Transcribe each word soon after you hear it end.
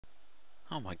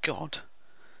Oh my god,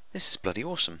 this is bloody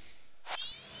awesome.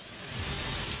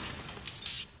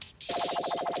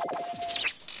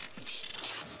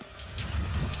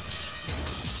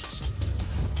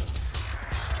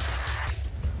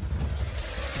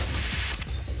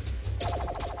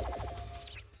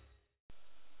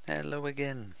 Hello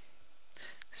again.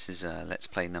 This is Let's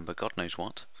Play number God knows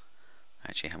what.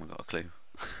 I actually haven't got a clue.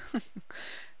 But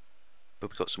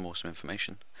we've got some awesome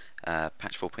information.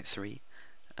 Patch 4.3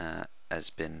 has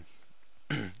been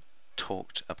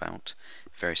talked about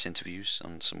various interviews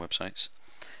on some websites,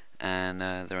 and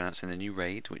they're announcing the new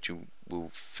raid, which you will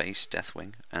face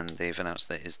Deathwing, and they've announced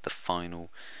that it is the final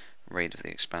raid of the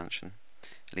expansion.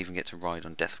 You'll even get to ride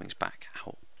on Deathwing's back.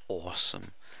 How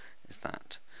awesome is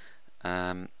that?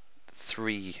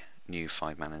 3 new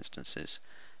 5-man instances.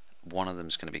 One of them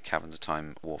is going to be Caverns of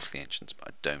Time, War for the Ancients, but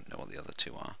I don't know what the other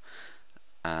 2 are.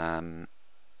 I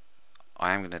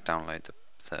am going to download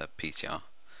the PTR,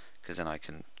 because then I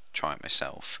can try it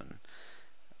myself and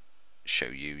show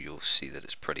you. You'll see that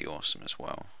it's pretty awesome as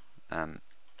well.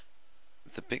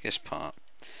 The biggest part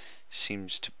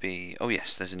seems to be, oh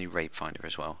yes, there's a new raid finder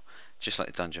as well. Just like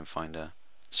the dungeon finder,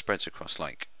 spreads across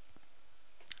like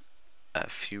a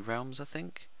few realms, I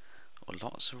think, or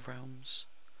lots of realms.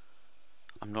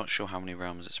 I'm not sure how many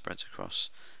realms it spreads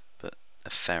across, but a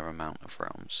fair amount of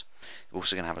realms. We're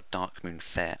also going to have a Dark Moon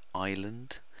Fair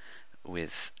Island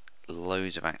with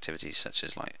loads of activities such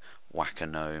as like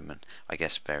Whack-A-Gnome and I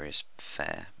guess various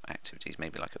fair activities,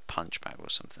 maybe like a punch bag or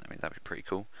something. I mean, that'd be pretty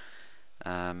cool.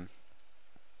 What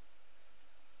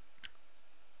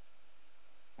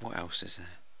else is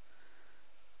there?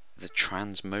 The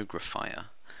Transmogrifier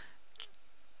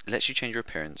lets you change your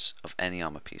appearance of any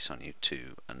armor piece on you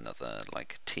to another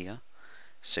like tier.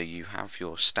 So you have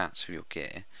your stats of your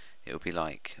gear. It will be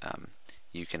like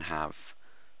you can have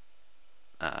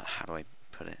how do I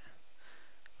put it?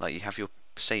 Like you have your,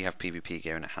 say you have PvP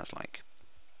gear and it has like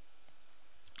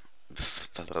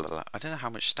I don't know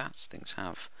how much stats things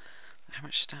have. How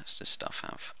much stats does stuff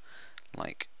have?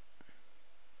 Like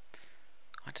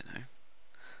I don't know.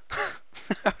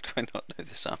 How do I not know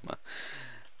this armor?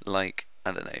 Like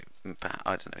I don't know,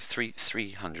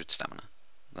 300 stamina.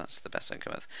 That's the best I can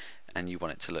come with. And you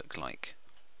want it to look like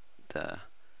the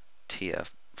tier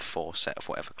 4 set of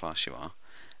whatever class you are,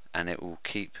 and it will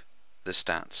keep the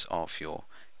stats of your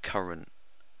current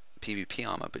PvP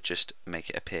armor, but just make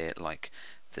it appear like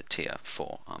the tier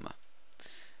 4 armor.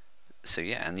 So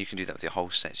yeah, and you can do that with your whole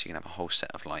set. So you can have a whole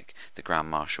set of like the Grand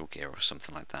Marshal gear or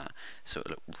something like that. So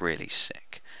it'll look really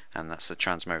sick. And that's the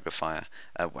Transmogrifier.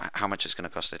 How much it's going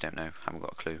to cost, I don't know. Haven't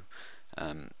got a clue.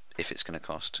 If it's going to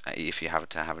cost, if you have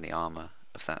to have any armor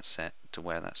of that set to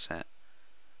wear that set,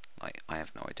 like I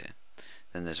have no idea.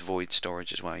 Then there's Void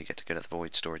Storage as well. You get to go to the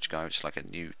Void Storage guy, which is like a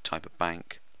new type of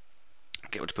bank.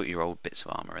 Get able to put your old bits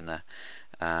of armor in there.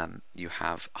 You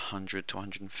have 100 to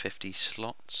 150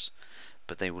 slots,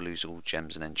 but they will lose all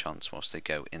gems and enchants whilst they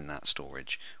go in that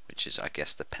storage, which is, I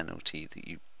guess, the penalty that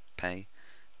you pay.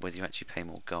 Whether you actually pay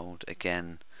more gold,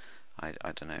 again, I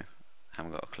don't know.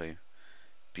 Haven't got a clue.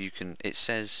 But you can. It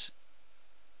says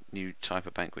new type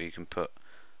of bank where you can put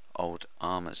old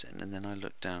armors in, and then I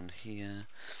look down here.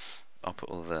 I'll put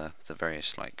all the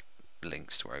various like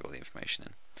links to where I got the information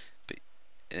in, but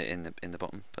in the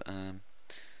bottom.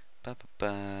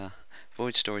 But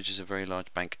Void Storage is a very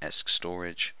large bank-esque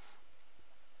storage,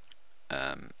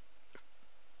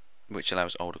 which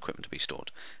allows old equipment to be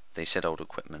stored. They said old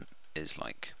equipment is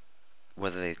like,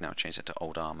 whether they've now changed it to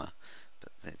old armor,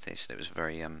 but they said it was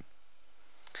very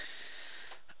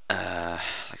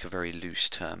like a very loose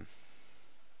term.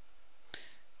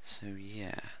 So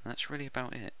yeah, that's really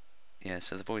about it. Yeah,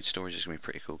 so the Void Storage is going to be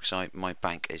pretty cool, because my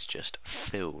bank is just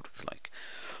filled with like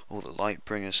all the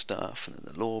Lightbringer stuff, and then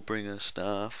the Lawbringer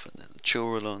stuff, and then the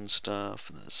Churalon stuff,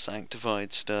 and then the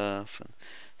Sanctified stuff, and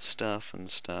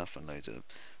stuff, and loads of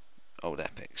old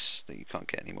epics that you can't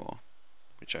get anymore,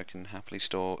 which I can happily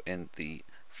store in the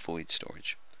Void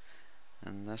Storage.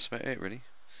 And that's about it, really.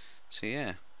 So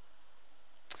yeah,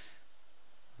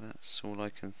 that's all I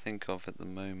can think of at the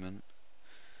moment.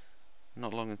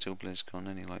 Not long until BlizzCon,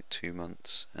 only like 2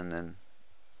 months, and then,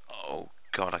 oh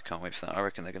god, I can't wait for that. I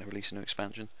reckon they're going to release a new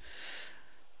expansion.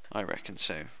 I reckon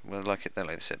so. Well, like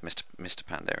they said, Mr.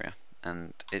 Pandaria,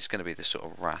 and it's going to be this sort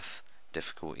of Wrath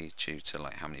difficulty due to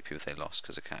like how many people they lost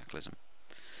because of Cataclysm.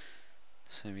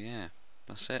 So yeah,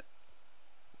 that's it.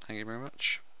 Thank you very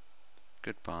much.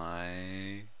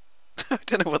 Goodbye. I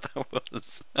don't know what that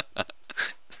was.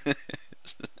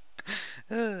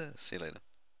 See you later.